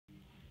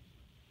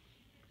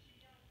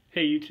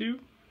Hey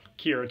YouTube,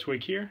 Kira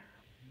Twig here,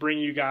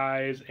 bringing you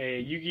guys a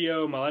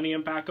Yu-Gi-Oh!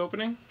 Millennium pack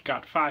opening.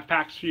 Got 5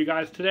 packs for you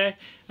guys today.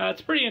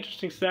 It's a pretty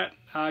interesting set.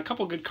 A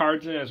couple good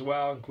cards in it as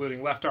well,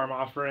 including Left Arm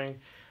Offering,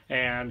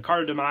 and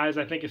Card of Demise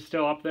I think is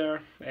still up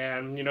there.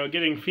 And, you know,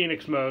 getting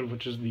Phoenix Mode,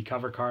 which is the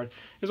cover card,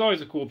 is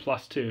always a cool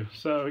plus too.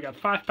 So we got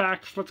 5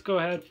 packs. Let's go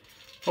ahead,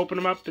 open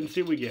them up, and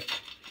see what we get.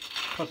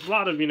 Plus a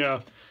lot of, you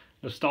know,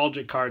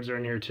 nostalgic cards are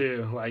in here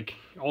too, like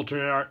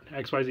Alternate Art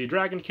XYZ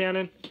Dragon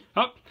Cannon.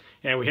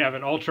 And we have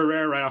an ultra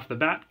rare right off the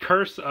bat,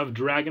 Curse of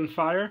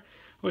Dragonfire.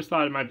 Always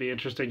thought it might be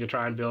interesting to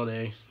try and build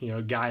a,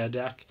 Gaia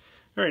deck.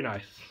 Very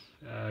nice.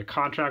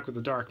 Contract with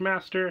the Dark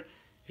Master,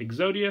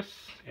 Exodius,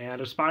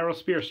 and a Spiral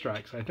Spear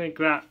Strikes. I think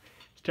that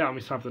is telling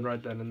me something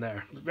right then and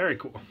there. Very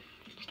cool.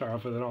 Start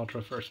off with an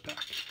ultra first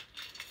pack.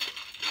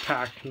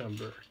 Pack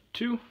number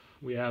 2,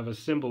 we have a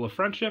Symbol of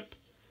Friendship.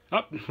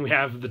 We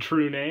have the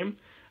True Name.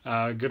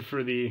 Good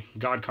for the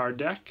God card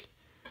deck.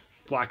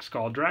 Black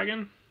Skull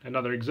Dragon,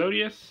 another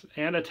Exodius,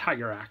 and a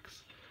Tiger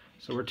Axe.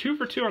 So we're 2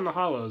 for 2 on the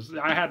holos.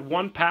 I had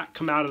 1 pack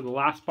come out of the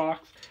last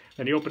box,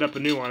 then he opened up a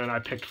new one and I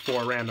picked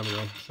 4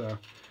 randomly. So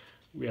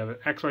we have an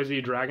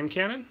XYZ Dragon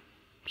Cannon,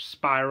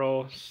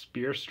 Spiral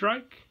Spear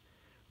Strike,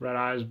 Red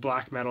Eyes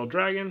Black Metal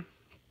Dragon,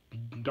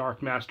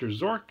 Dark Master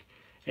Zork,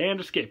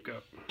 and a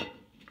Scapegoat.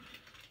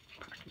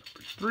 Pack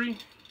number 3.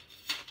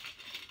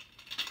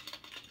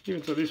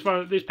 Even so,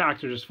 these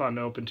packs are just fun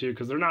to open too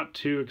because they're not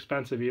too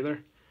expensive either.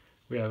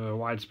 We have a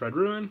Widespread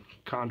Ruin,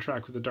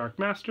 Contract with the Dark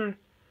Master,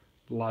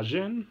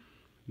 Lajin,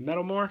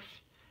 Metamorph,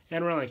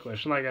 and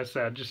Relinquish. And like I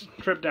said, just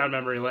trip down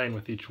memory lane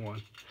with each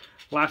one.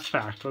 Last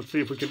pack. Let's see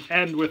if we can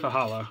end with a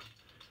holo.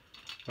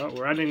 Well,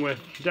 we're ending with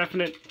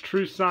definite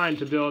true sign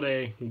to build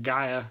a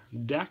Gaia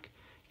deck.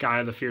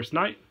 Gaia the Fierce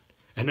Knight.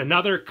 And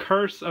another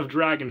Curse of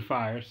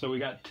Dragonfire. So we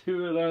got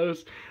 2 of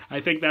those.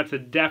 I think that's a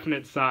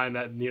definite sign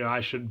that,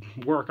 I should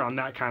work on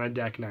that kind of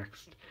deck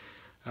next.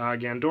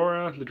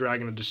 Gandora, the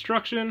Dragon of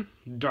Destruction,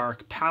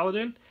 Dark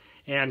Paladin,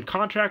 and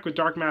Contract with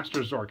Dark Master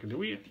Zork. Did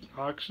we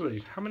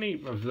actually, how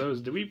many of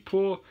those, did we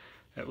pull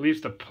at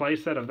least a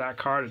playset of that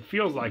card? It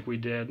feels like we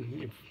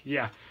did.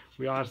 Yeah,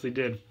 we honestly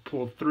did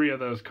pull 3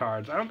 of those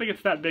cards. I don't think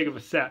it's that big of a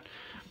set,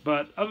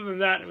 but other than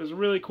that, it was a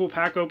really cool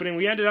pack opening.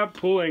 We ended up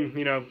pulling,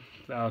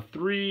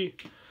 3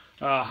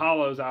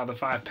 holos out of the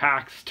 5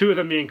 packs, 2 of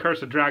them being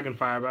Curse of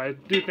Dragonfire, but I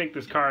do think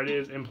this card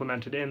is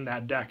implemented in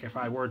that deck if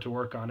I were to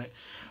work on it.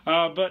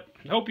 But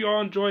hope you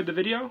all enjoyed the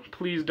video.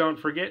 Please don't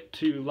forget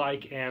to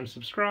like and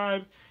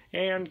subscribe,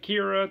 and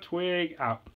Kira Twig out.